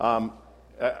Um,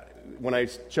 when I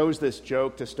chose this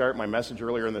joke to start my message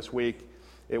earlier in this week,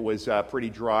 it was pretty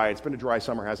dry. It's been a dry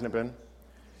summer, hasn't it been?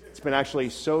 It's been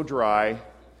actually so dry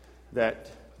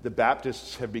that the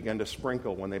Baptists have begun to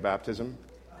sprinkle when they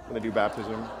do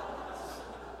baptism.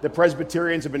 The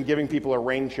Presbyterians have been giving people a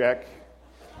rain check.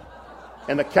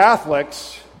 And the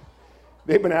Catholics,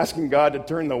 they've been asking God to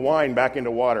turn the wine back into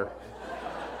water.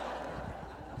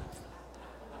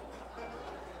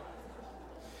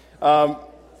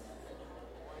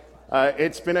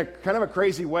 It's been a kind of a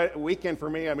crazy weekend for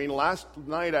me. I mean, last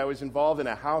night I was involved in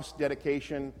a house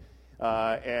dedication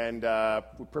and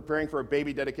preparing for a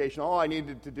baby dedication. All I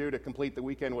needed to do to complete the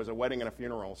weekend was a wedding and a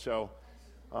funeral. So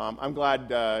I'm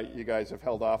glad you guys have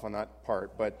held off on that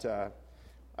part. But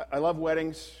I love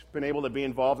weddings. Been able to be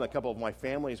involved in a couple of my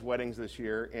family's weddings this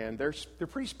year, and they're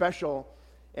pretty special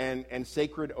and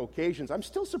sacred occasions. I'm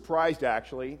still surprised,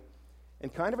 actually,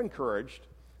 and kind of encouraged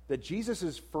that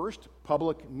Jesus' first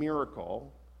public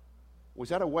miracle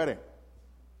was at a wedding.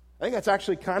 I think that's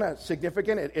actually kind of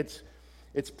significant.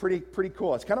 It's pretty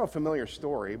cool. It's kind of a familiar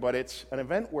story, but it's an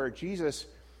event where Jesus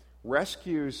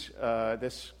rescues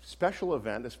this special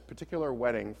event, this particular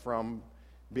wedding, from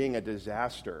being a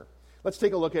disaster. Let's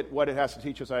take a look at what it has to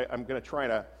teach us. I'm going to try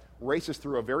to race us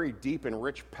through a very deep and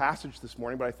rich passage this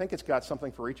morning, but I think it's got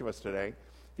something for each of us today.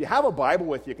 If you have a Bible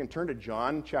with you, you can turn to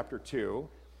John chapter 2.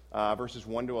 Verses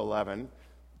 1 to 11.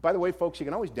 By the way, folks, you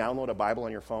can always download a Bible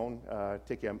on your phone.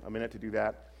 Take you a minute to do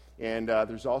that. And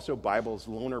there's also Bibles,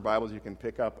 loaner Bibles you can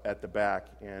pick up at the back,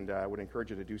 and I would encourage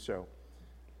you to do so.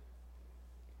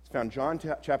 It's found John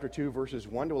chapter 2, verses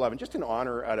 1 to 11, just in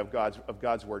honor out of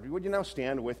God's Word. Would you now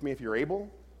stand with me if you're able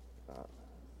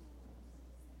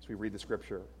as we read the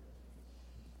Scripture?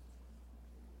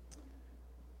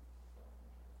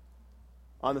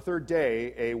 On the third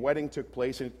day, a wedding took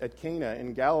place at Cana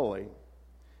in Galilee.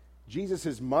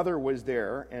 Jesus' mother was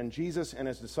there, and Jesus and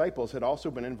his disciples had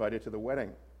also been invited to the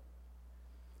wedding.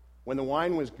 When the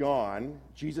wine was gone,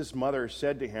 Jesus' mother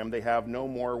said to him, "They have no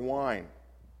more wine."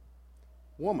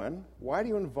 "Woman, why do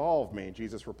you involve me?"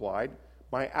 Jesus replied.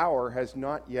 "My hour has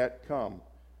not yet come."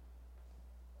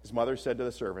 His mother said to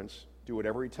the servants, "Do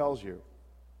whatever he tells you."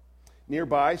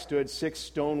 Nearby stood 6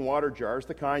 stone water jars,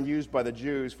 the kind used by the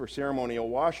Jews for ceremonial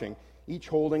washing, each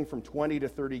holding from 20 to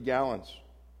 30 gallons.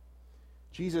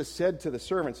 Jesus said to the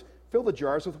servants, "Fill the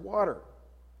jars with water."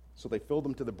 So they filled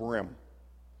them to the brim. And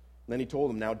then he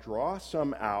told them, "Now draw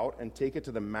some out and take it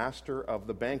to the master of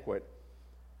the banquet."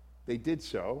 They did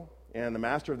so, and the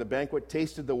master of the banquet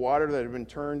tasted the water that had been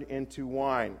turned into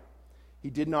wine. He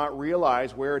did not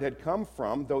realize where it had come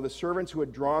from, though the servants who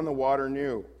had drawn the water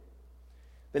knew.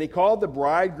 Then he called the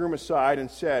bridegroom aside and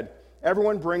said,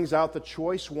 "Everyone brings out the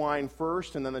choice wine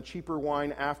first, and then the cheaper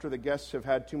wine after the guests have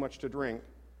had too much to drink.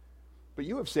 But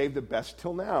you have saved the best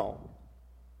till now."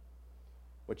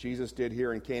 What Jesus did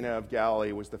here in Cana of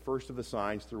Galilee was the first of the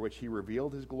signs through which he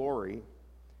revealed his glory,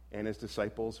 and his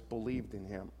disciples believed in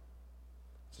him.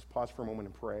 Let's just pause for a moment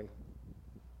and pray.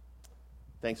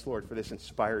 Thanks, Lord, for this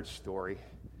inspired story,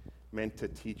 meant to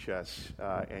teach us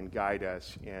and guide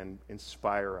us and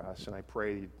inspire us. And I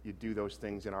pray you do those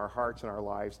things in our hearts and our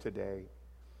lives today.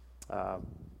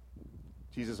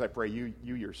 Jesus, I pray you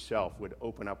yourself would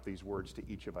open up these words to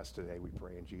each of us today, we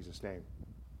pray in Jesus' name.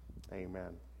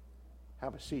 Amen.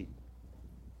 Have a seat.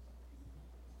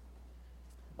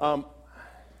 Talk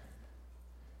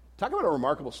about a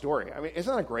remarkable story. I mean,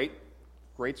 isn't that a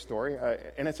great story?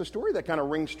 And it's a story that kind of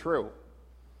rings true.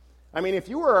 I mean, if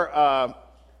you were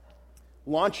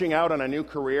launching out on a new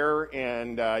career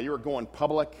and you were going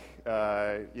public,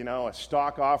 a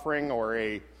stock offering, or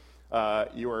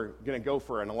you were going to go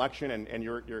for an election and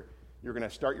you're going to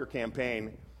start your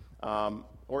campaign,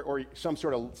 or some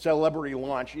sort of celebrity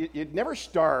launch, you'd never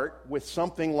start with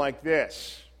something like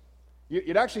this.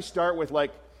 You'd actually start with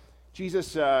like,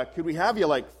 "Jesus, could we have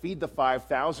you feed the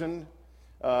 5,000?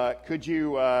 Could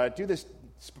you do this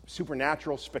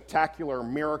supernatural, spectacular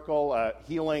miracle,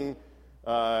 healing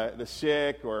the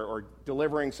sick or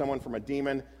delivering someone from a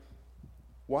demon?"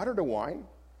 Water to wine?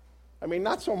 I mean,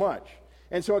 not so much.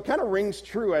 And so it kind of rings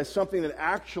true as something that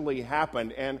actually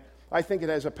happened. And I think it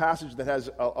has a passage that has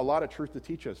a lot of truth to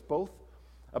teach us, both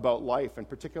about life and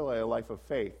particularly a life of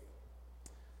faith.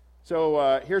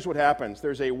 So here's what happens.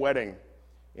 There's a wedding,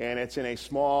 and it's in a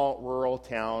small rural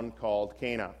town called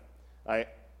Cana.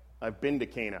 I've been to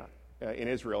Cana in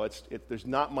Israel. There's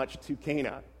not much to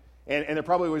Cana. And there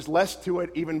probably was less to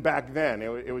it even back then.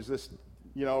 It was this,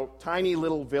 tiny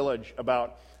little village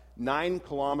about 9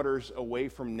 kilometers away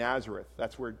from Nazareth.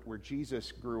 That's where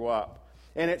Jesus grew up.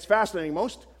 And it's fascinating.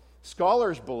 Most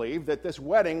scholars believe that this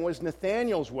wedding was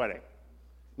Nathanael's wedding.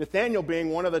 Nathanael being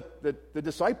one of the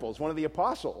disciples, one of the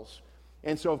apostles.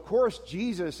 And so, of course,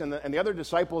 Jesus and the other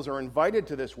disciples are invited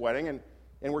to this wedding,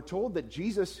 and we're told that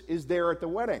Jesus is there at the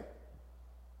wedding.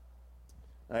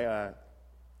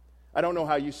 I don't know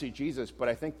how you see Jesus, but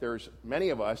I think there's many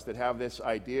of us that have this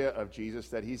idea of Jesus,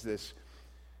 that he's this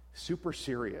super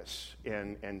serious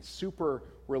and super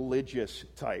religious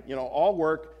type. You know, all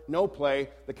work, no play,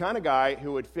 the kind of guy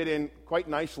who would fit in quite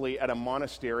nicely at a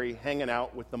monastery hanging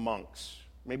out with the monks.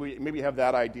 Maybe you have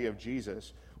that idea of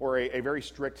Jesus, or a very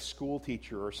strict school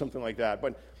teacher or something like that.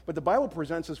 But the Bible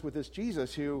presents us with this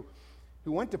Jesus who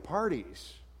went to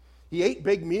parties. He ate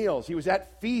big meals. He was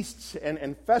at feasts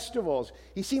and festivals.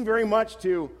 He seemed very much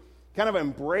to kind of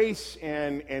embrace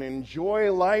and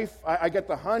enjoy life. I get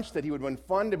the hunch that he would have been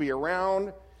fun to be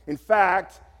around. In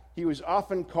fact, he was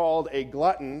often called a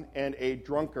glutton and a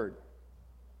drunkard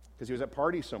because he was at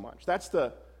parties so much. That's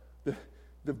the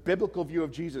biblical view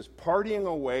of Jesus, partying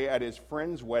away at his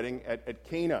friend's wedding at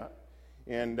Cana.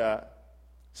 And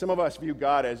some of us view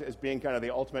God as being kind of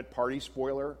the ultimate party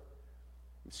spoiler.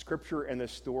 Scripture and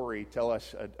this story tell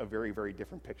us a very, very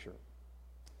different picture.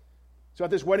 So at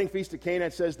this wedding feast at Cana,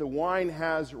 it says the wine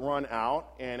has run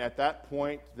out, and at that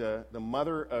point, the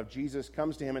mother of Jesus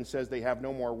comes to him and says they have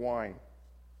no more wine.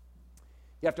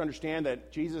 You have to understand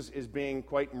that Jesus is being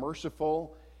quite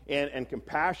merciful and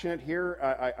compassionate here.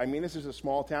 I mean, this is a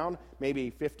small town, maybe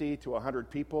 50 to 100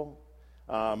 people.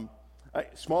 A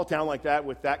small town like that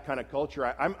with that kind of culture,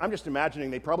 I'm just imagining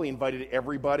they probably invited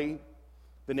everybody.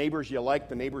 The neighbors you liked,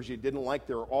 the neighbors you didn't like,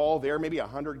 they're all there, maybe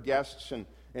 100 guests and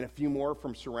a few more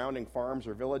from surrounding farms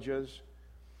or villages.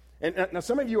 And now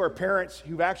some of you are parents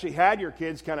who've actually had your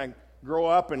kids kind of grow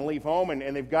up and leave home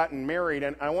and they've gotten married.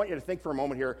 And I want you to think for a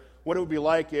moment here what it would be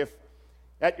like if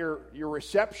at your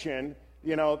reception,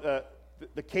 you know,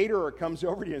 the caterer comes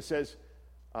over to you and says,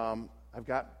 I've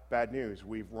got bad news.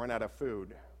 We've run out of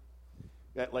food.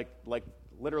 That like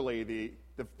literally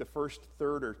the first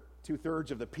third or two-thirds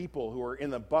of the people who were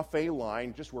in the buffet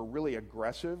line just were really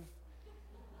aggressive.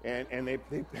 And they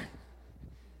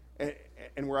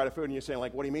and we're out of food, and you're saying,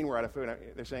 like, what do you mean we're out of food?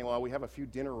 They're saying, well, we have a few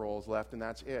dinner rolls left, and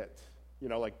that's it. You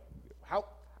know, like, how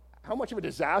much of a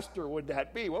disaster would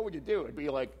that be? What would you do? It'd be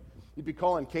like, you'd be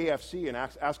calling KFC and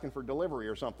asking for delivery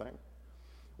or something.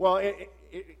 Well,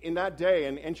 in that day,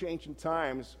 in ancient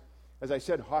times, as I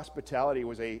said, hospitality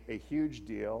was a huge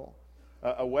deal.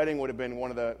 A wedding would have been one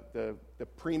of the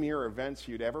premier events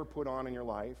you'd ever put on in your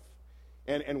life.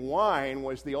 And wine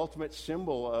was the ultimate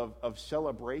symbol of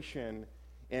celebration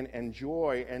and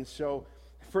joy. And so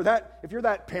for that, if you're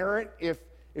that parent, if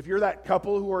you're that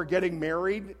couple who are getting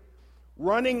married,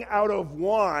 running out of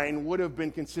wine would have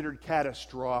been considered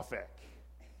catastrophic.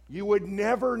 You would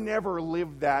never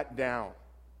live that down.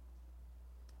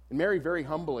 And Mary very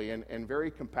humbly and very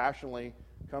compassionately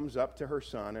comes up to her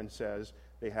son and says,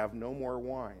 they have no more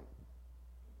wine.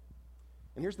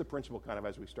 And here's the principle kind of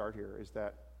as we start here, is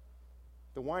that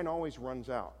the wine always runs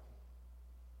out.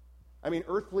 I mean,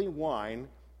 earthly wine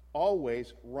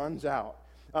always runs out.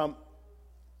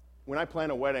 When I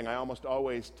plan a wedding, I almost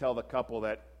always tell the couple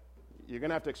that you're going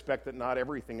to have to expect that not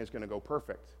everything is going to go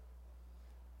perfect.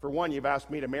 For one, you've asked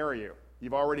me to marry you.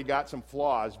 You've already got some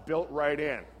flaws built right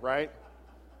in, right?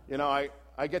 You know,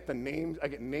 I get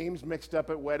names mixed up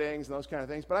at weddings and those kind of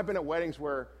things, but I've been at weddings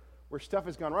where stuff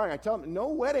has gone wrong. I tell them, no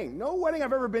wedding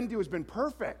I've ever been to has been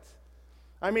perfect.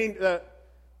 I mean,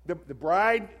 the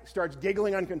bride starts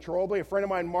giggling uncontrollably. A friend of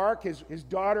mine, Mark, his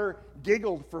daughter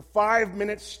giggled for 5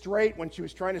 minutes straight when she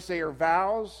was trying to say her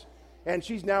vows, and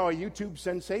she's now a YouTube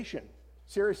sensation.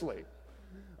 Seriously.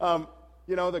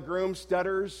 You know, the groom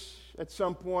stutters at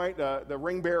some point. The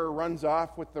ring bearer runs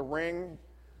off with the ring.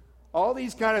 All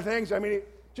these kind of things. I mean,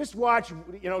 just watch,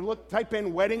 type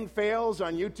in wedding fails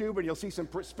on YouTube, and you'll see some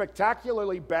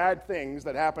spectacularly bad things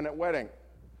that happen at wedding.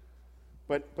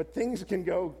 But things can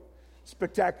go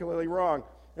spectacularly wrong.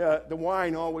 The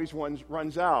wine always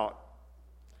runs out.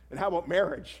 And how about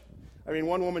marriage? I mean,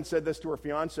 one woman said this to her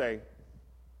fiancé: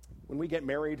 when we get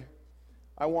married,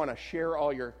 I want to share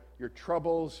all your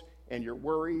troubles and your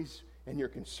worries and your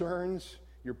concerns,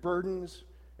 your burdens.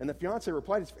 And the fiancé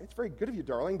replied, it's very good of you,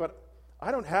 darling, but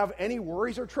I don't have any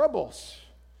worries or troubles.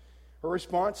 Her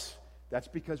response, that's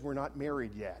because we're not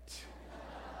married yet.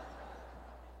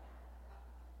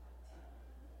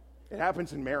 It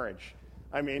happens in marriage.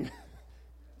 I mean,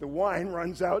 the wine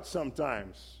runs out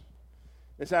sometimes.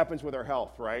 This happens with our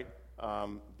health, right?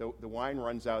 The wine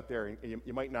runs out there. And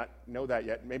you might not know that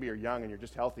yet. Maybe you're young and you're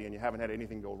just healthy and you haven't had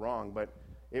anything go wrong, but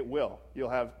it will. You'll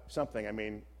have something. I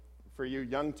mean, for you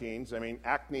young teens, I mean,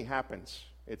 acne happens.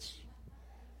 It's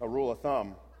a rule of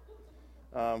thumb.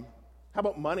 How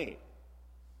about money?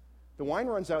 the wine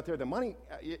runs out there, the money,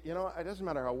 it doesn't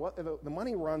matter the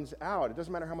money runs out. It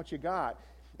doesn't matter how much you got.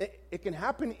 It can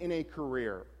happen in a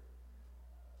career.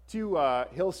 2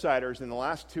 Hillsiders in the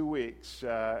last 2 weeks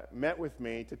met with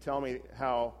me to tell me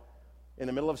how in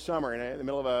the middle of summer, in the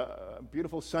middle of a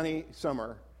beautiful sunny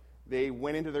summer, they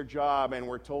went into their job and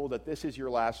were told that this is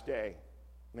your last day.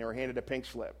 And they were handed a pink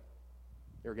slip.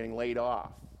 They were getting laid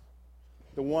off.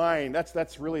 The wine,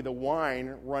 that's really the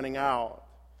wine running out.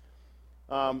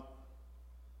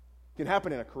 Can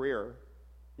happen in a career.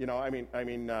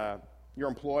 You're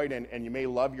employed and you may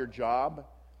love your job,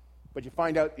 but you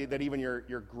find out that even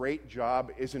your great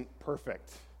job isn't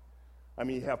perfect.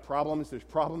 You have problems. There's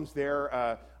problems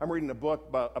there. I'm reading a book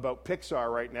about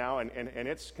Pixar right now, and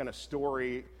its kind of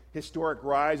story, historic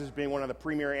rise as being one of the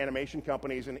premier animation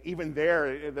companies. And even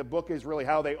there, the book is really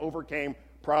how they overcame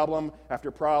problem after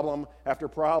problem after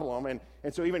problem.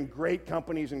 And so even great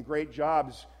companies and great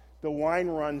jobs, the wine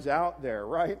runs out there,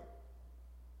 right?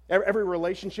 Every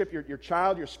relationship, your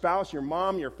child, your spouse, your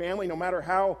mom, your family, no matter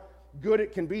how good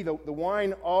it can be, the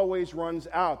wine always runs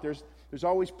out. There's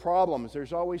always problems.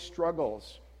 There's always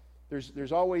struggles.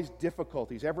 There's always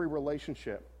difficulties. Every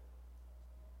relationship.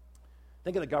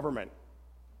 Think of the government.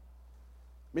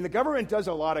 The government does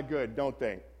a lot of good, don't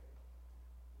they?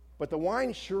 But the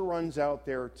wine sure runs out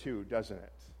there too, doesn't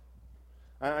it?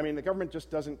 The government just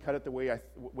doesn't cut it the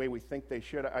way we think they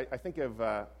should. I think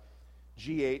of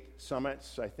G8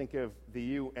 summits. I think of the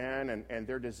UN and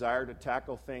their desire to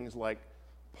tackle things like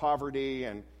poverty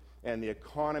and the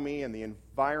economy and the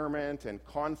environment and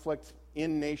conflict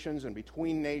in nations and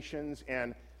between nations,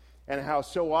 and how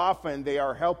so often they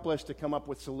are helpless to come up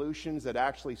with solutions that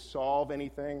actually solve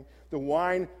anything. The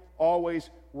wine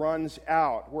always runs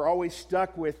out. We're always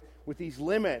stuck with these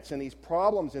limits and these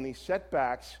problems and these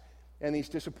setbacks and these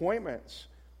disappointments.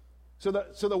 So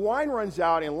the wine runs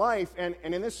out in life, and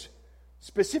in this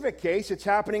specific case, it's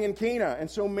happening in Cana. And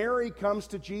so Mary comes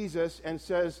to Jesus and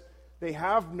says, they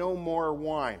have no more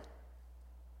wine.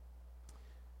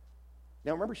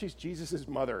 Now remember, she's Jesus'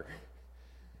 mother.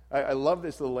 I love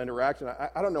this little interaction.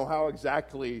 I don't know how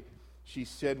exactly she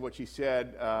said what she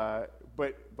said,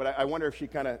 but I wonder if she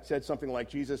kind of said something like,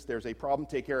 Jesus, there's a problem,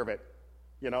 take care of it.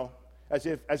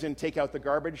 As in take out the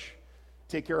garbage,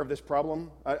 take care of this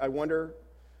problem. I wonder.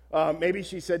 Maybe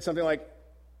she said something like,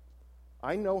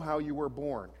 I know how you were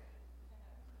born.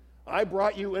 I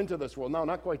brought you into this world. No,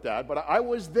 not quite that, but I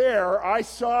was there. I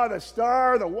saw the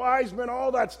star, the wise men,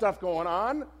 all that stuff going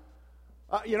on.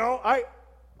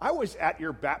 I was at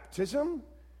your baptism,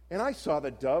 and I saw the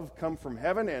dove come from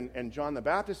heaven and John the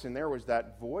Baptist, and there was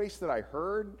that voice that I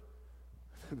heard,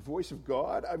 the voice of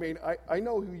God. I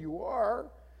know who you are.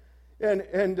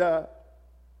 And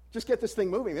just get this thing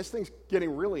moving. This thing's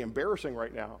getting really embarrassing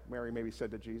right now, Mary maybe said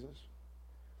to Jesus.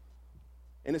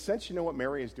 In a sense, you know what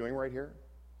Mary is doing right here?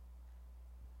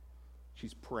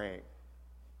 She's praying.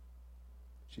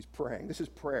 She's praying. This is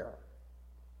prayer.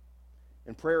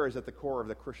 And prayer is at the core of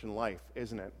the Christian life,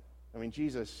 isn't it?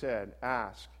 Jesus said,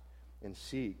 ask and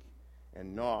seek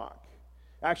and knock.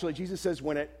 Actually, Jesus says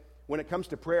when it comes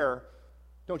to prayer,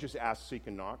 don't just ask, seek,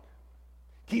 and knock.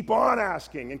 Keep on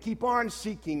asking and keep on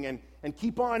seeking and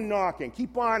keep on knocking.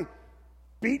 Keep on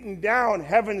beating down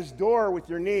heaven's door with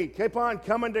your knee. Keep on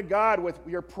coming to God with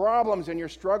your problems and your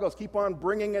struggles. Keep on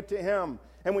bringing it to Him.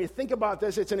 And when you think about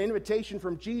this, it's an invitation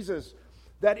from Jesus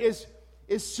that is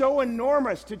so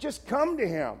enormous to just come to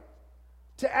Him,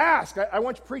 to ask. I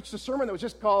once preached a sermon that was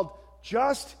just called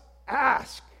Just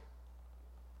Ask.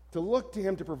 To look to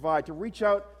Him to provide, to reach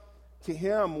out to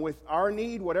Him with our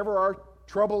need, whatever our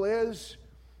trouble is,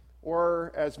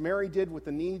 or as Mary did with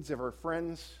the needs of her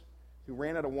friends who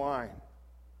ran out of wine.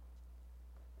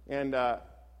 And the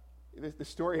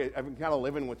story, I've been kind of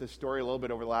living with this story a little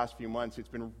bit over the last few months. It's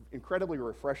been incredibly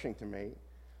refreshing to me.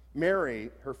 Mary,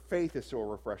 her faith is so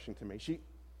refreshing to me.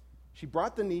 She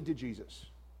brought the need to Jesus.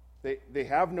 They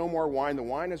have no more wine. The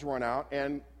wine has run out.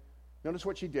 And notice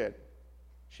what she did.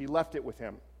 She left it with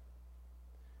Him.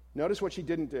 Notice what she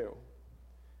didn't do.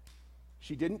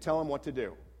 She didn't tell Him what to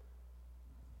do.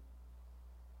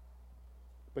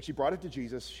 But she brought it to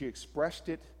Jesus. She expressed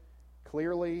it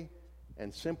clearly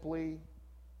and simply,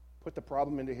 put the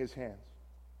problem into His hands.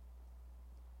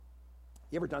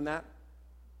 You ever done that?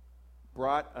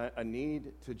 Brought a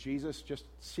need to Jesus, just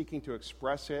seeking to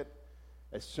express it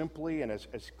as simply and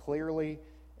as clearly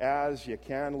as you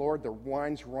can. Lord, the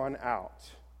wine's run out.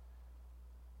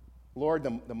 Lord,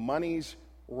 the money's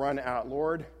run out.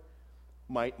 Lord,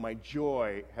 my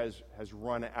joy has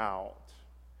run out.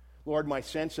 Lord, my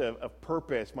sense of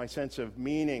purpose, my sense of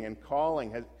meaning and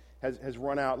calling has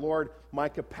run out. Lord, my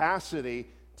capacity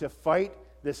to fight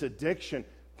this addiction,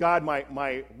 God,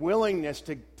 my willingness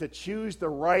to choose the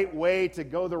right way, to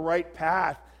go the right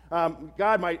path.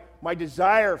 God, my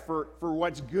desire for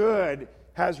what's good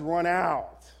has run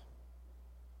out.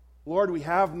 Lord, we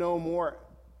have no more.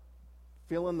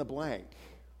 Fill in the blank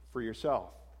for yourself.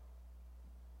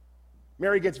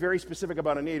 Mary gets very specific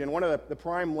about a need, and one of the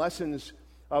prime lessons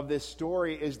of this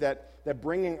story is that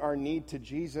bringing our need to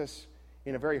Jesus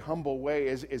in a very humble way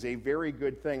is a very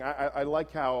good thing. I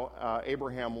like how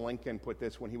Abraham Lincoln put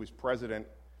this when he was president.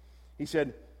 He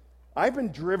said, "I've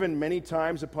been driven many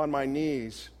times upon my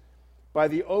knees by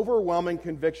the overwhelming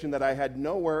conviction that I had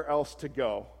nowhere else to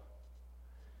go.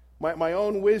 My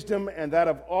own wisdom and that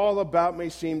of all about me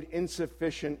seemed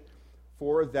insufficient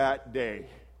for that day."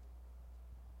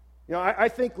 You know, I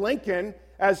think Lincoln,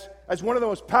 as one of the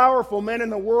most powerful men in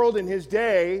the world in his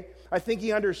day, I think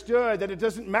he understood that it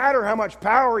doesn't matter how much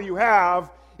power you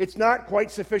have, it's not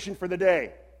quite sufficient for the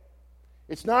day.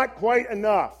 It's not quite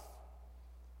enough.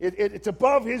 It's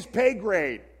above his pay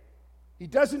grade. He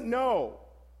doesn't know.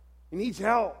 He needs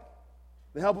help.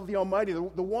 The help of the Almighty. The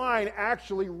wine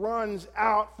actually runs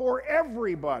out for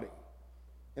everybody.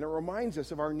 And it reminds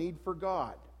us of our need for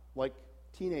God, like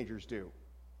teenagers do.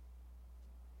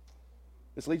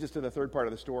 This leads us to the third part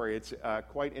of the story. It's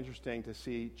quite interesting to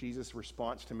see Jesus'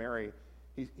 response to Mary.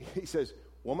 He says,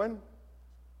 "Woman,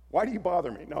 why do you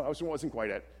bother me?" No, that wasn't quite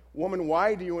it. "Woman,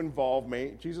 why do you involve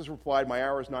me?" Jesus replied, "My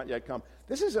hour has not yet come."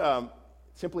 This is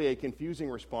simply a confusing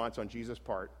response on Jesus'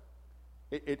 part.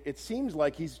 It seems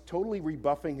like he's totally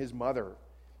rebuffing his mother.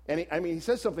 And he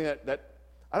says something that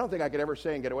I don't think I could ever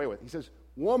say and get away with. He says,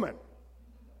 "Woman."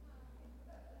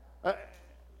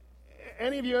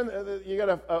 Any of you, you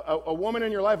got a woman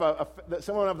in your life,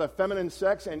 someone of the feminine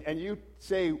sex, and you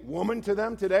say "woman" to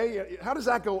them today? How does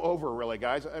that go over, really,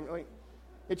 guys? I mean,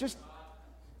 it's just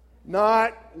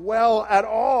not well at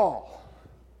all.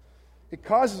 It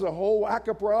causes a whole whack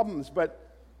of problems. But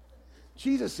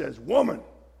Jesus says, "Woman."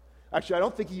 Actually, I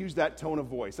don't think he used that tone of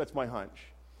voice. That's my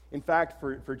hunch. In fact,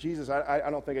 for Jesus, I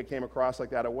don't think it came across like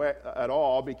that at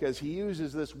all, because he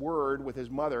uses this word with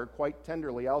his mother quite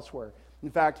tenderly elsewhere. In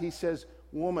fact, he says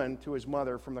 "woman" to his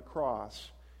mother from the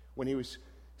cross when he was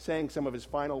saying some of his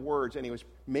final words, and he was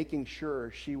making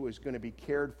sure she was going to be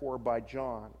cared for by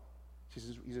John. He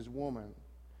says "woman."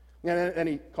 And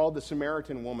he called the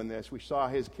Samaritan woman this. We saw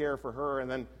his care for her, and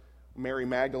then Mary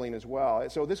Magdalene as well.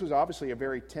 So this was obviously a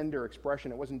very tender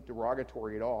expression. It wasn't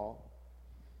derogatory at all.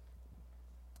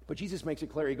 But Jesus makes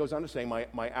it clear. He goes on to say,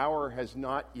 my hour has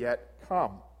not yet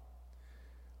come.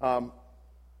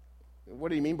 What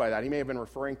do you mean by that? He may have been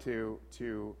referring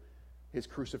to his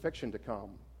crucifixion to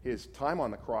come, his time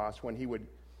on the cross when he would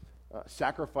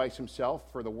sacrifice himself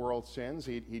for the world's sins.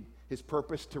 His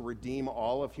purpose to redeem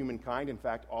all of humankind, in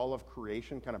fact, all of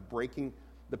creation, kind of breaking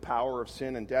the power of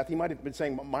sin and death. He might have been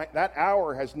saying, that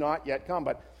hour has not yet come.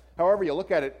 But however you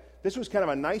look at it, this was kind of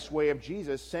a nice way of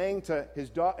Jesus saying to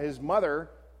his mother,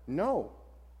 no.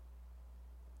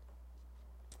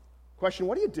 Question,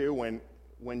 what do you do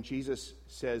when Jesus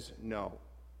says no?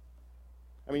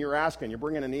 I mean, you're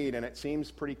bringing a need, and it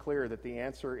seems pretty clear that the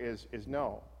answer is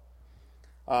no.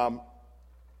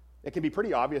 It can be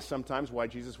pretty obvious sometimes why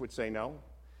Jesus would say no.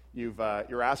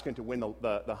 You're asking to win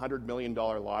the $100 million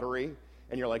lottery,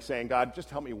 and you're like saying, "God, just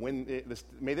help me win this.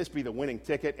 May this be the winning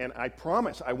ticket, and I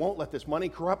promise I won't let this money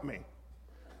corrupt me."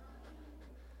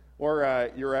 Or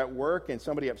you're at work, and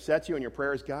somebody upsets you, and your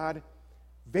prayer is, "God,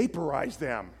 vaporize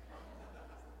them."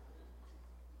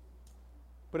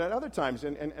 But at other times,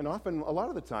 and often a lot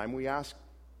of the time, we ask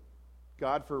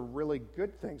God for really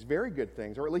good things, very good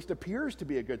things, or at least appears to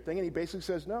be a good thing, and he basically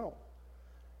says no.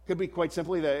 Could be quite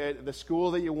simply the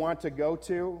school that you want to go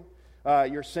to.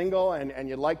 You're single and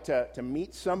you'd like to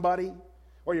meet somebody,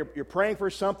 or you're praying for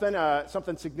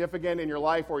something significant in your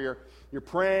life, or you're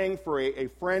praying for a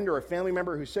friend or a family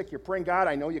member who's sick. You're praying, "God,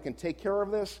 I know you can take care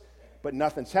of this, but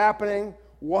nothing's happening.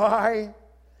 Why?"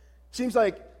 Seems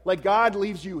like God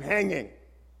leaves you hanging.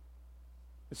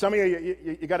 Some of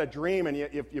you got a dream, and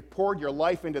you poured your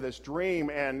life into this dream,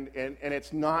 and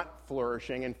it's not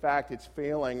flourishing. In fact, it's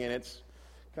failing, and it's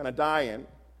kind of dying.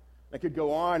 I could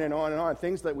go on and on and on.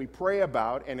 Things that we pray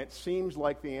about, and it seems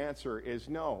like the answer is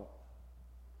no.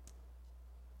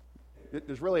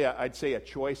 There's really, I'd say, a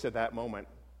choice at that moment.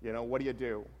 You know, what do you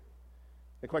do?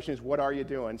 The question is, what are you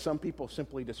doing? Some people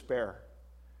simply despair.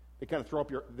 They kind of throw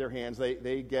up their hands.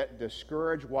 They get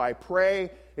discouraged. Why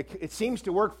pray? It seems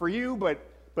to work for you,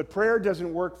 but prayer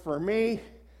doesn't work for me.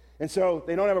 And so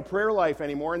they don't have a prayer life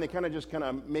anymore, and they kind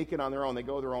of make it on their own. They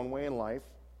go their own way in life.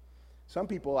 Some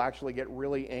people actually get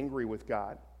really angry with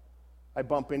God. I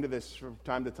bump into this from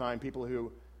time to time, people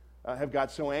who have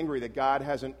got so angry that God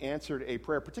hasn't answered a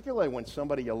prayer, particularly when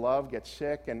somebody you love gets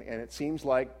sick and it seems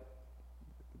like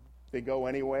they go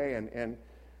anyway and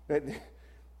that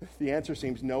the answer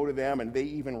seems no to them and they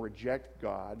even reject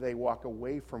God. They walk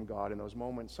away from God in those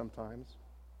moments sometimes.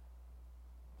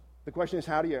 The question is,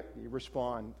 how do you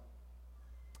respond?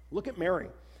 Look at Mary.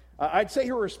 I'd say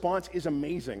her response is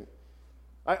amazing.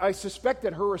 I suspect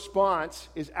that her response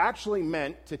is actually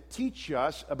meant to teach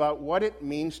us about what it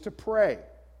means to pray.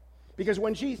 Because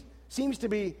when she seems to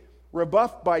be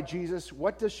rebuffed by Jesus,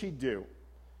 what does she do?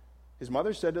 His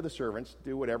mother said to the servants,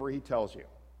 do whatever he tells you.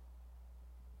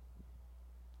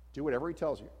 Do whatever he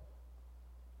tells you.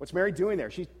 What's Mary doing there?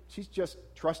 She's just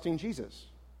trusting Jesus.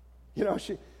 You know,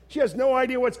 she has no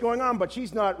idea what's going on, but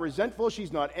she's not resentful.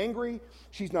 She's not angry.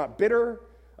 She's not bitter.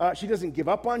 She doesn't give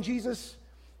up on Jesus.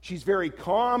 She's very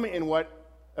calm in what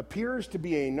appears to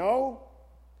be a no.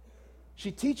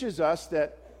 She teaches us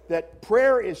that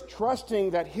prayer is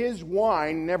trusting that his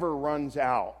wine never runs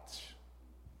out.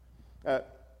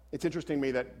 It's interesting to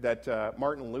me that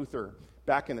Martin Luther,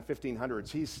 back in the 1500s,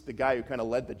 he's the guy who kind of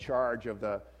led the charge of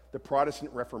the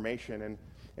Protestant Reformation.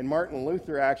 And Martin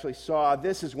Luther actually saw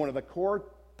this as one of the core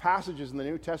passages in the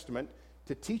New Testament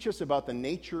to teach us about the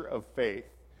nature of faith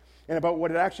and about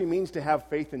what it actually means to have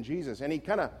faith in Jesus. And he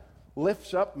kind of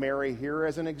lifts up Mary here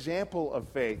as an example of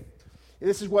faith.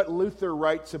 This is what Luther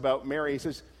writes about Mary. He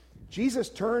says, Jesus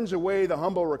turns away the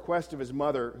humble request of his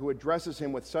mother, who addresses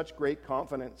him with such great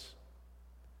confidence.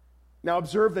 Now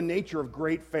observe the nature of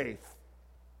great faith.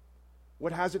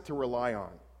 What has it to rely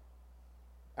on?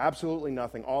 Absolutely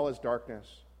nothing. All is darkness.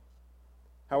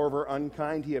 However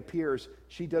unkind he appears,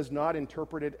 she does not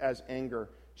interpret it as anger.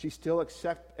 She still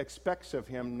expects of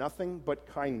him nothing but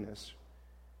kindness.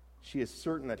 She is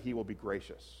certain that he will be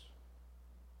gracious.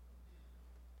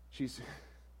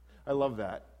 I love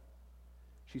that.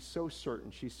 She's so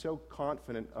certain. She's so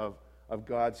confident of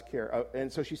God's care.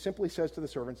 And so she simply says to the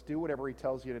servants, do whatever he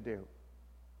tells you to do.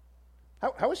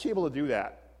 How is she able to do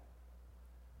that?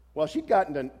 Well, she'd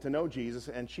gotten to know Jesus,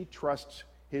 and she trusts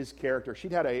his character.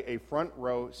 She'd had a front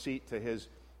row seat to his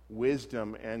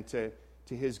wisdom and to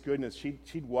his goodness.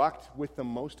 She'd walked with them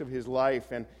most of his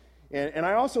life. And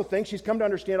I also think she's come to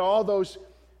understand all those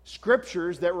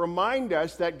scriptures that remind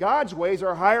us that God's ways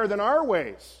are higher than our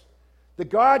ways. That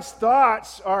God's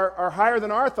thoughts are higher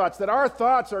than our thoughts. That our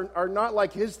thoughts are not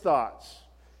like his thoughts.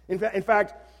 In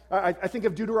fact, I think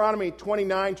of Deuteronomy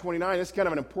 29:29. This is kind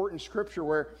of an important scripture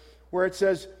where it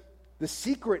says, the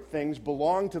secret things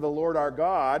belong to the Lord our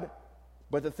God,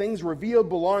 but the things revealed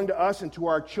belong to us and to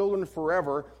our children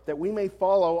forever, that we may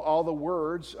follow all the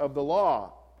words of the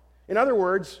law. In other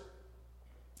words,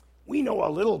 we know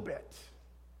a little bit,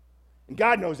 and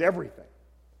God knows everything.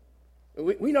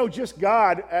 We know just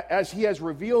God as he has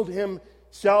revealed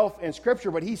himself in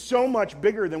Scripture, but he's so much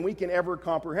bigger than we can ever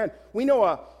comprehend. We know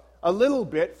a little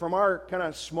bit from our kind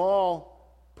of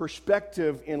small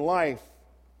perspective in life.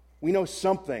 We know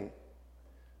something.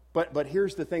 But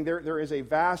here's the thing, there is a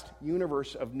vast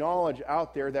universe of knowledge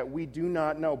out there that we do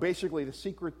not know. Basically, the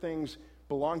secret things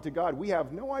belong to God. We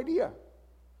have no idea.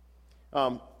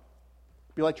 It'd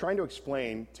be like trying to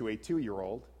explain to a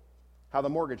 2-year-old how the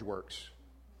mortgage works,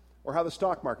 or how the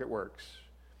stock market works,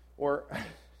 or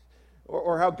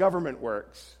how government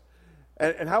works.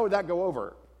 And how would that go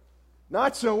over?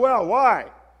 Not so well. Why?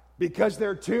 Because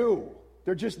they're 2.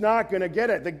 They're just not going to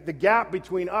get it. The gap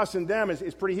between us and them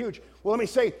is pretty huge. Well, let me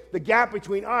say, the gap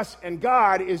between us and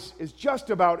God is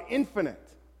just about infinite.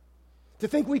 To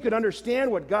think we could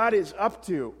understand what God is up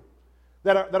to,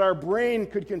 that our brain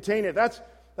could contain it,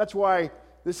 that's why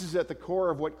this is at the core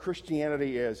of what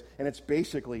Christianity is, and it's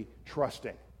basically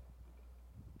trusting.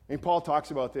 And Paul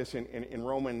talks about this in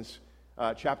Romans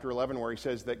chapter 11, where he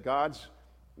says that God's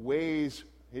ways,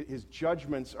 his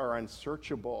judgments are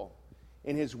unsearchable,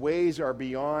 and his ways are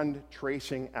beyond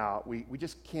tracing out. We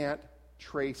just can't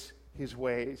trace his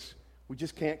ways. We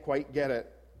just can't quite get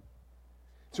it.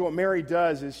 So what Mary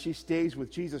does is she stays with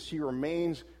Jesus. She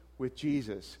remains with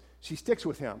Jesus. She sticks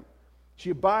with him. She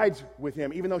abides with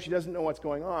him, even though she doesn't know what's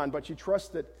going on, but she trusts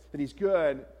that he's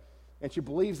good, and she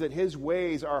believes that his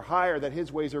ways are higher, that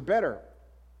his ways are better.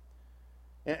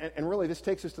 And really, this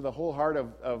takes us to the whole heart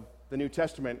of the New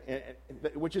Testament,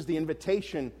 which is the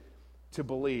invitation to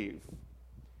believe.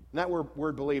 And that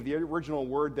word believe, the original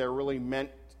word there really meant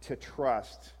to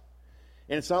trust.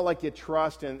 And it's not like you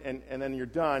trust and then you're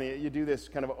done. You do this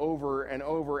kind of over and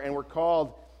over, and we're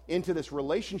called into this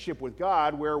relationship with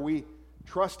God where we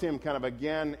trust him kind of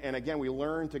again and again. We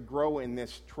learn to grow in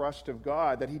this trust of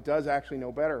God, that he does actually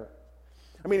know better.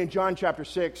 I mean, in John chapter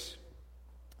 6,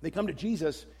 they come to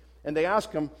Jesus and they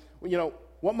ask him,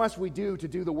 what must we do to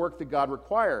do the work that God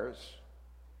requires?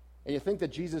 And you think that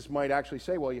Jesus might actually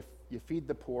say, well, you feed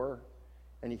the poor,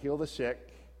 and you heal the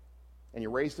sick, and you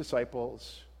raise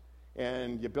disciples,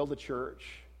 and you build a church.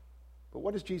 But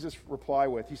what does Jesus reply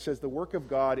with? He says, the work of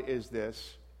God is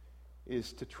this,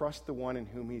 is to trust the one in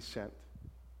whom He sent.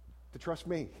 To trust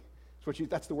me.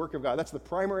 That's the work of God. That's the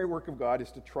primary work of God,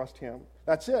 is to trust Him.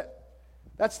 That's it.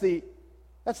 That's the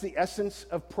essence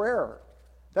of prayer.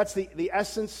 That's the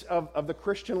essence of the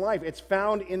Christian life. It's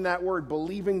found in that word,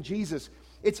 believing Jesus.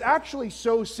 It's actually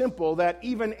so simple that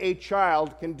even a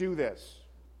child can do this.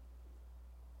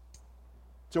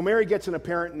 So Mary gets an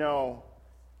apparent no,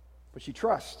 but she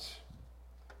trusts.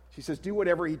 She says, do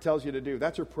whatever He tells you to do.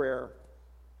 That's her prayer.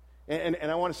 And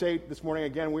I want to say this morning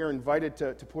again, we are invited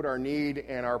to put our need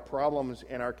and our problems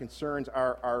and our concerns,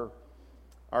 our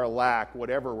lack,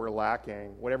 whatever we're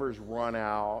lacking, whatever's run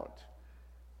out,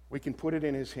 we can put it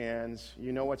in His hands.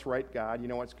 You know what's right, God. You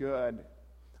know what's good.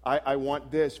 I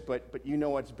want this, but you know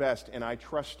what's best, and I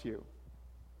trust you.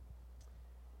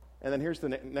 And then here's the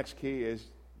next key is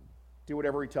do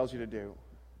whatever He tells you to do.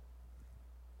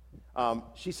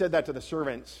 She said that to the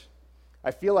servants. I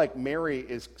feel like Mary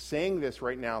is saying this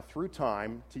right now through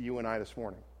time to you and I this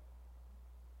morning.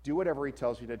 Do whatever He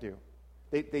tells you to do.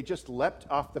 They just leapt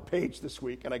off the page this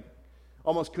week, and I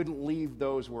almost couldn't leave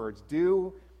those words.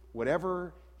 Do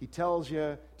whatever He tells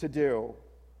you to do.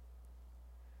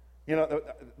 You know,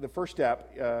 the first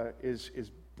step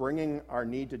is bringing our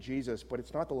need to Jesus, but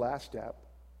it's not the last step.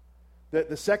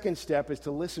 The second step is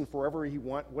to listen for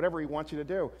whatever He wants you to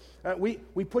do.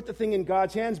 We put the thing in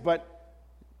God's hands, but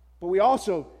we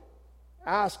also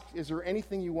ask, is there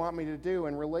anything you want me to do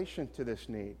in relation to this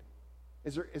need?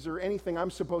 Is there anything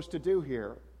I'm supposed to do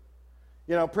here?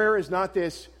 You know, prayer is not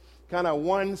this kind of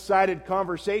one-sided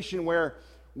conversation where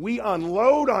we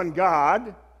unload on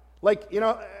God. Like, you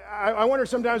know, I wonder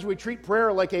sometimes we treat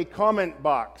prayer like a comment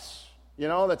box, you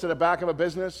know, that's at the back of a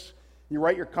business. You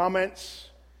write your comments,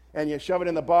 and you shove it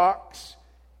in the box,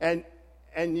 and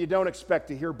you don't expect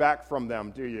to hear back from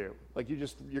them, do you? Like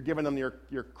you're giving them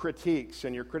your critiques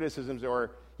and your criticisms,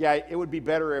 or, yeah, it would be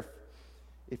better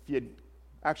if you'd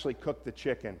actually cooked the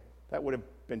chicken. That would have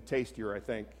been tastier, I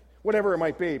think. Whatever it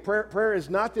might be. Prayer is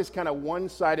not this kind of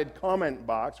one-sided comment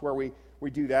box where we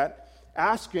do that.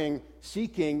 Asking,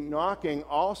 seeking, knocking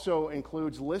also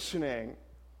includes listening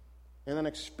and then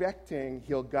expecting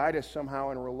He'll guide us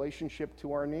somehow in relationship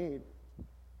to our need.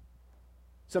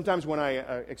 Sometimes when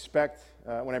I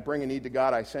when I bring a need to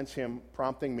God, I sense Him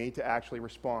prompting me to actually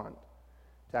respond,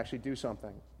 to actually do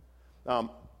something. A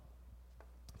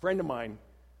friend of mine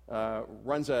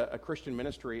runs a Christian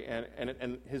ministry,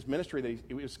 and his ministry,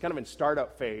 it was kind of in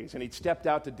startup phase, and he'd stepped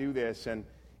out to do this, and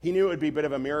he knew it would be a bit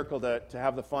of a miracle to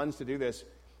have the funds to do this.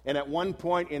 And at one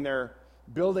point in their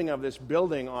building of this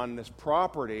building on this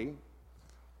property,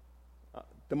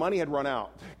 the money had run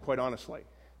out, quite honestly.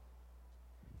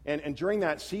 And during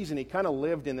that season, he kind of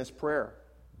lived in this prayer.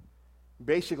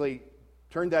 Basically,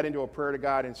 turned that into a prayer to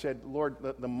God and said, Lord,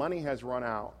 the money has run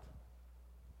out.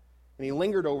 And he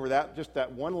lingered over that, just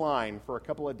that one line, for a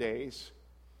couple of days,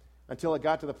 until it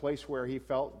got to the place where he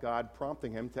felt God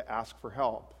prompting him to ask for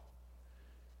help.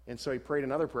 And so he prayed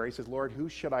another prayer. He says, Lord, who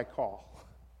should I call?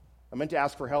 I meant to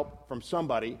ask for help from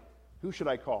somebody. Who should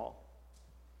I call?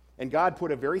 And God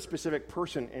put a very specific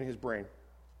person in his brain.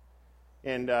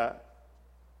 And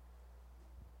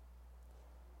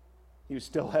he was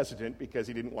still hesitant because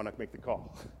he didn't want to make the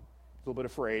call. A little bit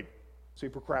afraid. So he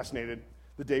procrastinated.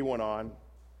 The day went on.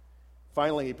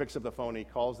 Finally, he picks up the phone. He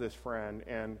calls this friend,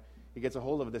 and he gets a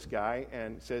hold of this guy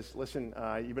and says, listen,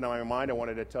 you've been on my mind. I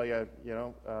wanted to tell you,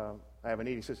 I have a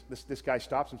need. He says, this guy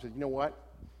stops him and says, you know what?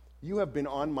 You have been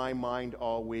on my mind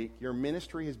all week. Your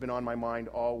ministry has been on my mind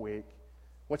all week.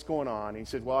 What's going on? And he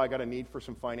said, well, I got a need for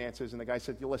some finances. And the guy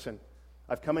said, listen,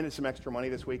 I've come into some extra money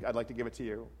this week. I'd like to give it to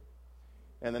you.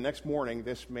 And the next morning,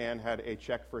 this man had a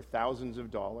check for thousands of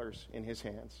dollars in his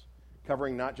hands,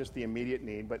 covering not just the immediate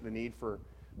need, but the need for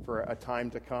a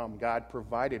time to come. God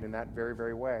provided in that very,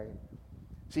 very way.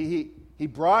 See, he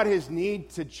brought his need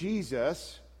to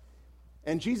Jesus,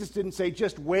 and Jesus didn't say,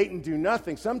 just wait and do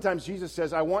nothing. Sometimes Jesus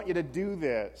says, I want you to do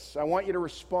this. I want you to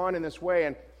respond in this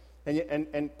way.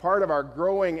 And part of our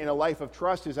growing in a life of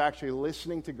trust is actually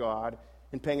listening to God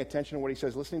and paying attention to what he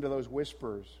says, listening to those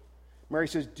whispers. Mary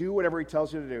says, do whatever he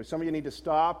tells you to do. Some of you need to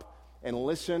stop and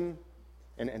listen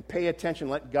and pay attention.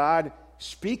 Let God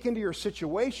speak into your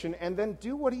situation and then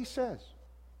do what he says.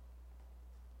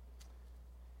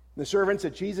 The servants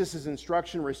at Jesus'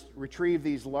 instruction retrieve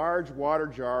these large water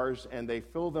jars, and they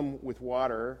fill them with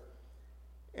water,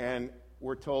 and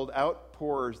we're told out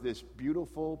pours this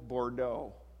beautiful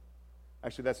Bordeaux.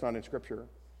 Actually, that's not in Scripture.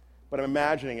 But I'm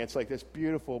imagining it's like this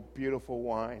beautiful, beautiful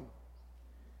wine.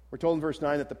 We're told in verse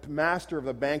 9 that the master of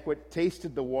the banquet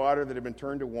tasted the water that had been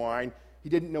turned to wine. He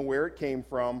didn't know where it came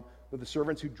from, but the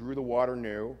servants who drew the water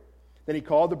knew. Then he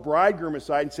called the bridegroom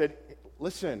aside and said,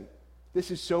 listen,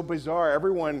 this is so bizarre.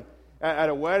 Everyone at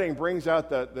a wedding brings out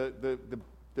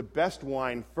the best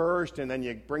wine first, and then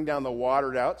you bring down the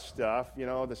watered out stuff,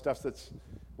 the stuff that's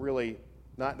really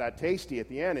not that tasty at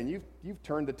the end, and you've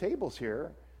turned the tables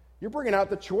here. You're bringing out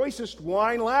the choicest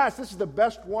wine last. This is the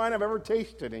best wine I've ever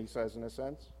tasted, he says, in a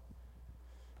sense.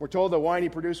 We're told the wine he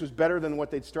produced was better than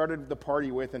what they'd started the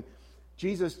party with, and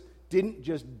Jesus didn't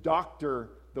just doctor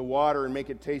the water and make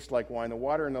it taste like wine. The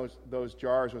water in those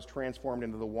jars was transformed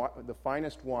into the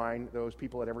finest wine those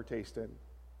people had ever tasted.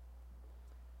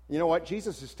 You know what?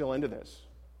 Jesus is still into this.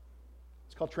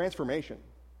 It's called transformation.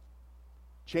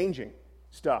 Changing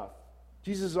stuff.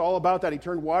 Jesus is all about that. He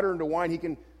turned water into wine. He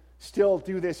can still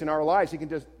do this in our lives. He can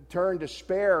just turn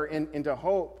despair into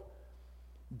hope.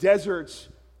 Deserts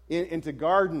into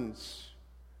gardens.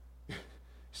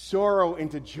 Sorrow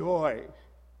into joy.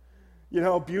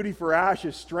 Beauty for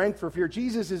ashes, strength for fear.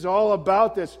 Jesus is all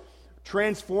about this,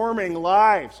 transforming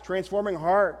lives, transforming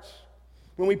hearts.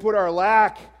 When we put our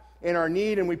lack and our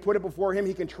need and we put it before Him,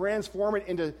 He can transform it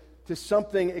into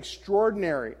something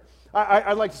extraordinary.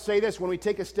 I'd like to say this, when we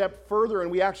take a step further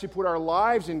and we actually put our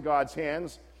lives in God's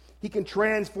hands, He can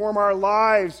transform our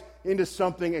lives into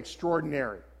something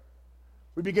extraordinary.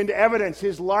 We begin to evidence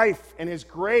His life and His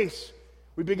grace.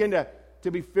 We begin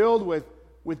to be filled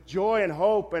with joy and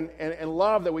hope and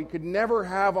love that we could never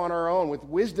have on our own, with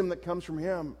wisdom that comes from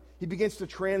Him. He begins to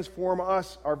transform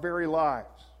us, our very lives.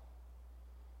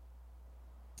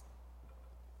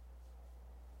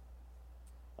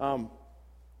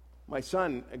 My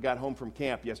son got home from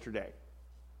camp yesterday.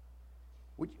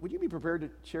 Would you be prepared to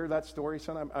share that story,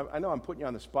 son? I know I'm putting you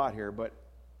on the spot here, but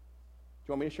do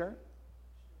you want me to share it?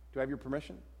 Do I have your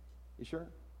permission? You sure?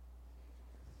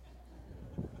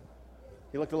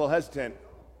 He looked a little hesitant.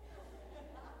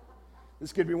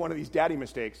 This could be one of these daddy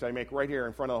mistakes I make right here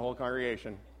in front of the whole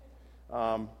congregation.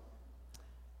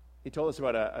 He told us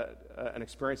about an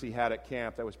experience he had at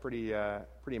camp that was pretty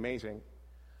amazing.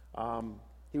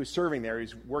 He was serving there. He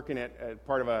was working at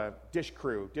part of a dish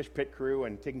pit crew,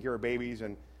 and taking care of babies.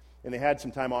 And they had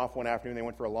some time off one afternoon. They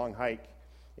went for a long hike.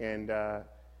 And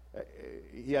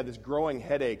he had this growing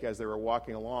headache as they were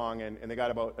walking along. And they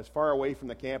got about as far away from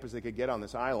the camp as they could get on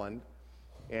this island.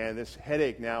 And this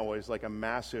headache now was like a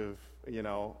massive,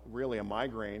 really a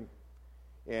migraine.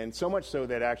 And so much so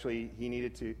that actually he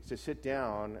needed to sit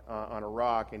down on a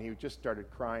rock, and he just started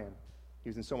crying. He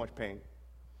was in so much pain.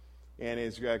 And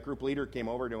his group leader came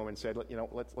over to him and said,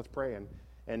 let's pray.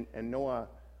 And Noah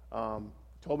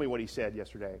told me what he said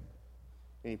yesterday.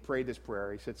 And he prayed this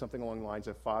prayer. He said something along the lines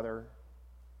of, Father,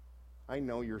 I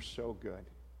know you're so good.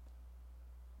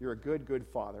 You're a good, good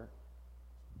Father.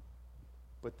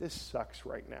 But this sucks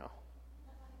right now.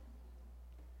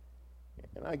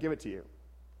 And I give it to you.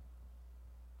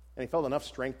 And he felt enough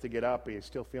strength to get up. He was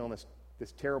still feeling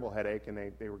this terrible headache, and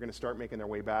they were going to start making their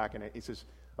way back. And he says,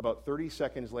 about 30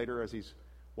 seconds later, as he's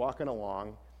walking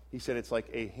along, he said it's like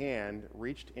a hand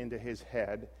reached into his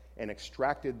head and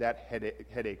extracted that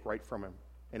headache right from him,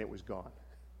 and it was gone.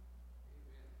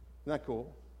 Isn't that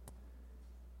cool?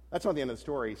 That's not the end of the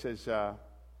story. He says,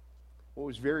 what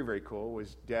was very, very cool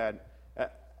was, Dad,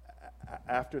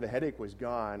 after the headache was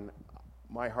gone,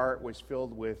 my heart was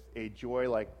filled with a joy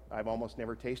like I've almost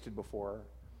never tasted before.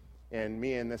 And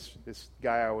me and this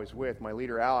guy I was with, my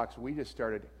leader Alex, we just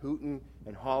started hooting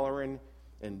and hollering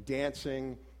and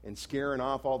dancing and scaring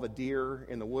off all the deer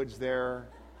in the woods there.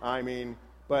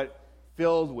 But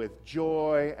filled with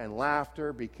joy and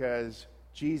laughter because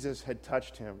Jesus had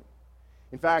touched him.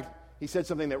 In fact, he said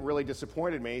something that really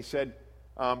disappointed me. He said,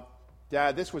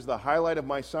 Dad, this was the highlight of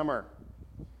my summer.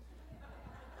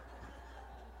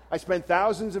 I spent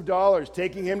thousands of dollars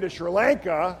taking him to Sri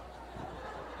Lanka.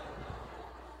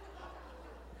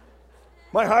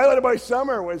 My highlight of my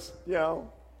summer was,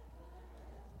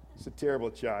 it's a terrible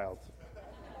child.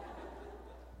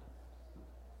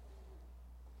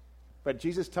 But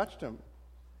Jesus touched him,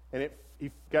 and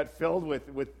he got filled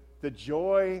with the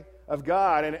joy of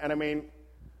God. And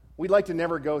we'd like to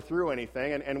never go through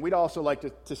anything, and we'd also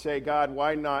like to say, God,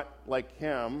 why not like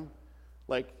him?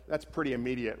 Like, that's pretty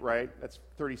immediate, right? That's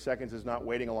 30 seconds is not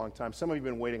waiting a long time. Some of you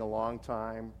have been waiting a long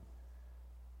time.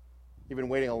 You've been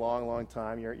waiting a long, long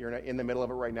time. You're in the middle of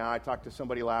it right now. I talked to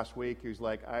somebody last week who's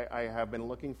like, I have been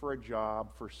looking for a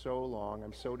job for so long.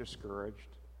 I'm so discouraged.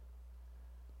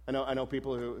 I know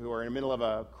people who are in the middle of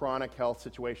a chronic health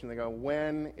situation. They go,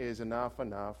 when is enough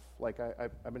enough? Like,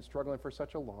 I've been struggling for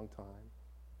such a long time.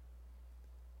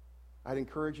 I'd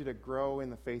encourage you to grow in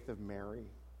the faith of Mary.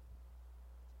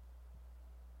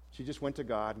 She just went to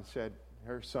God and said,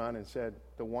 her son, and said,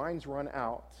 the wine's run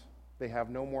out. They have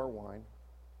no more wine.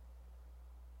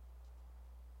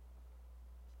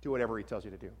 Do whatever he tells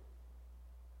you to do.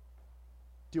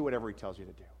 Do whatever he tells you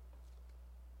to do.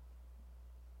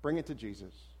 Bring it to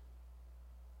Jesus.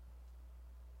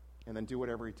 And then do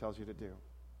whatever he tells you to do.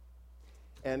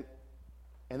 And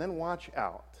then watch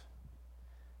out.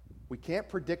 We can't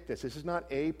predict this. This is not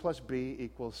A plus B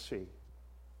equals C.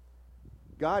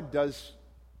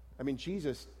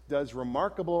 Jesus does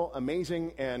remarkable,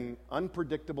 amazing, and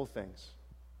unpredictable things.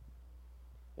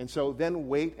 And so then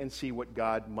wait and see what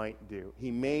God might do.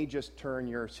 He may just turn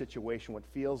your situation, what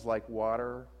feels like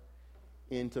water,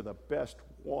 into the best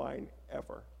wine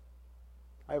ever.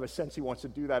 I have a sense he wants to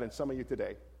do that in some of you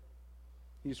today.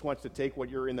 He just wants to take what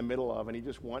you're in the middle of and he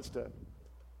just wants to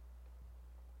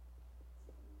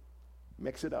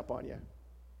mix it up on you.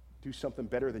 Do something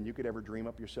better than you could ever dream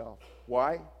up yourself.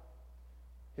 Why?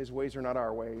 His ways are not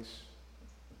our ways.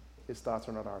 His thoughts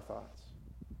are not our thoughts.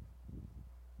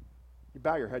 You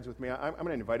bow your heads with me. I'm going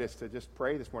to invite us to just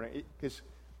pray this morning, because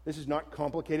this is not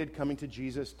complicated, coming to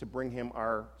Jesus to bring him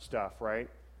our stuff, right?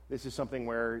 This is something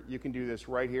where you can do this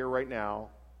right here, right now,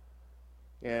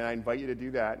 and I invite you to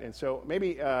do that. And so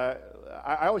maybe, I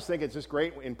always think it's just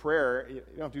great in prayer. You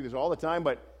don't have to do this all the time,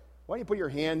 but why don't you put your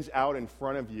hands out in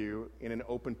front of you in an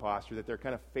open posture, that they're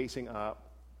kind of facing up.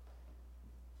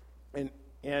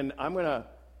 And I'm going to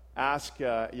ask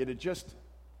you to just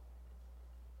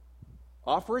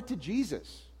offer it to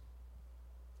Jesus.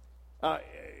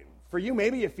 For you,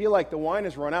 maybe you feel like the wine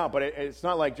has run out, but it's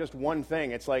not like just one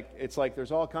thing. It's like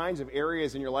there's all kinds of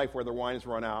areas in your life where the wine has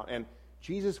run out, and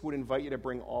Jesus would invite you to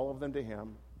bring all of them to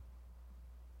him,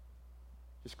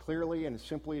 just clearly and as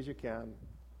simply as you can.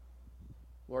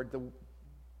 Lord,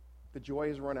 the joy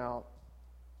has run out,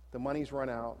 the money's run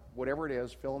out, whatever it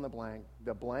is, fill in the blank.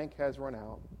 The blank has run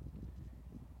out,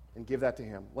 and give that to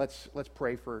him. Let's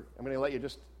pray for. I'm going to let you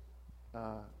just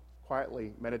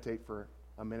quietly meditate for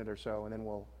a minute or so, and then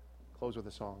we'll close with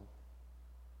a song.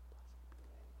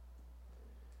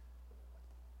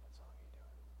 What song are you doing?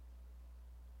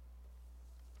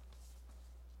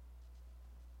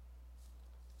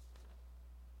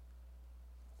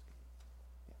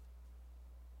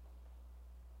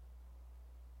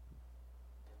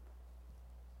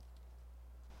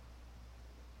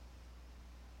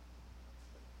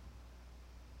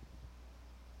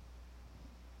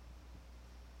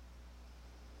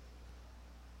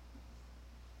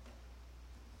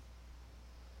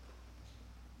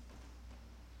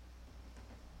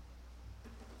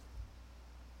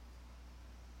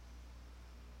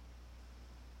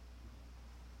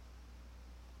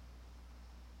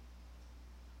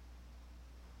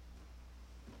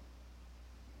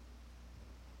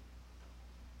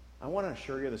 I want to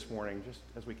assure you this morning, just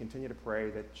as we continue to pray,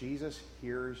 that Jesus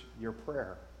hears your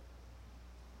prayer.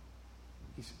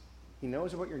 He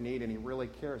knows about your need, and he really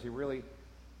cares. He really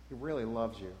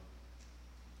loves you.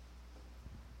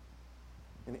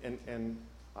 And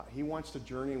he wants to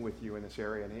journey with you in this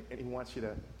area, and he wants you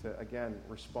to again,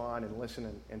 respond and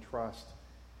listen and trust.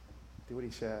 Do what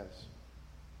he says.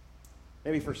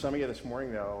 Maybe for some of you this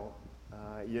morning, though,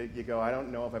 you go, I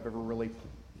don't know if I've ever really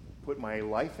put my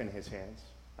life in his hands.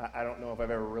 I don't know if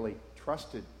I've ever really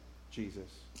trusted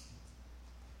Jesus.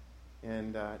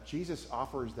 And Jesus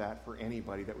offers that for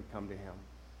anybody that would come to him.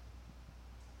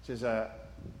 He says,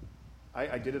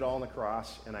 I did it all on the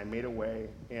cross, and I made a way,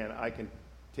 and I can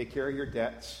take care of your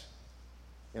debts,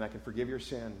 and I can forgive your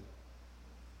sin.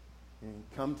 And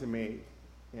come to me,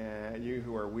 you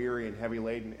who are weary and heavy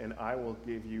laden, and I will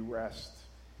give you rest.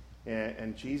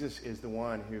 And Jesus is the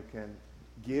one who can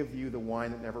give you the wine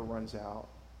that never runs out.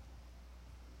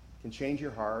 Can change your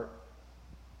heart.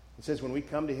 It says when we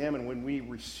come to him and when we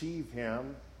receive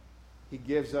him, he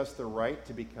gives us the right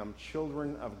to become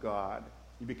children of God.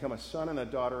 You become a son and a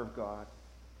daughter of God.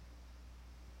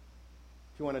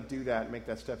 If you want to do that, make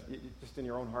that step, just in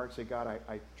your own heart, say, God,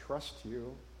 I trust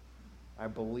you. I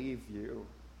believe you.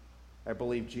 I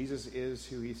believe Jesus is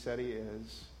who he said he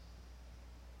is.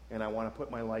 And I want to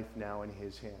put my life now in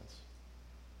his hands.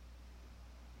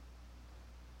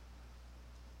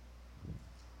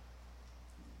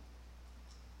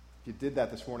 If you did that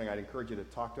this morning, I'd encourage you to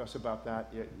talk to us about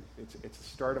that. It's the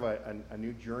start of a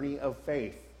new journey of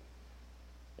faith.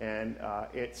 And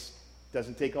it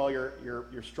doesn't take all your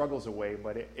struggles away,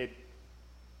 but it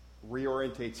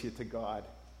reorientates you to God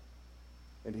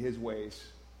and his ways.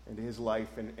 into his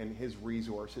life and his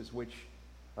resources, which,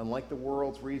 unlike the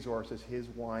world's resources, his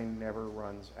wine never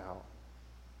runs out.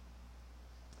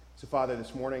 So, Father,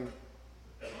 this morning,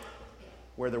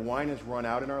 where the wine has run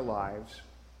out in our lives,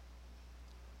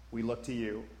 we look to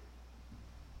you.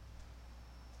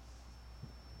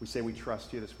 We say we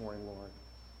trust you this morning, Lord.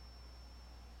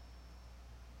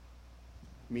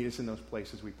 Meet us in those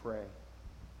places, we pray.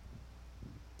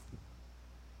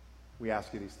 We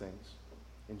ask you these things.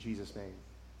 In Jesus' name,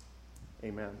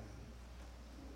 amen.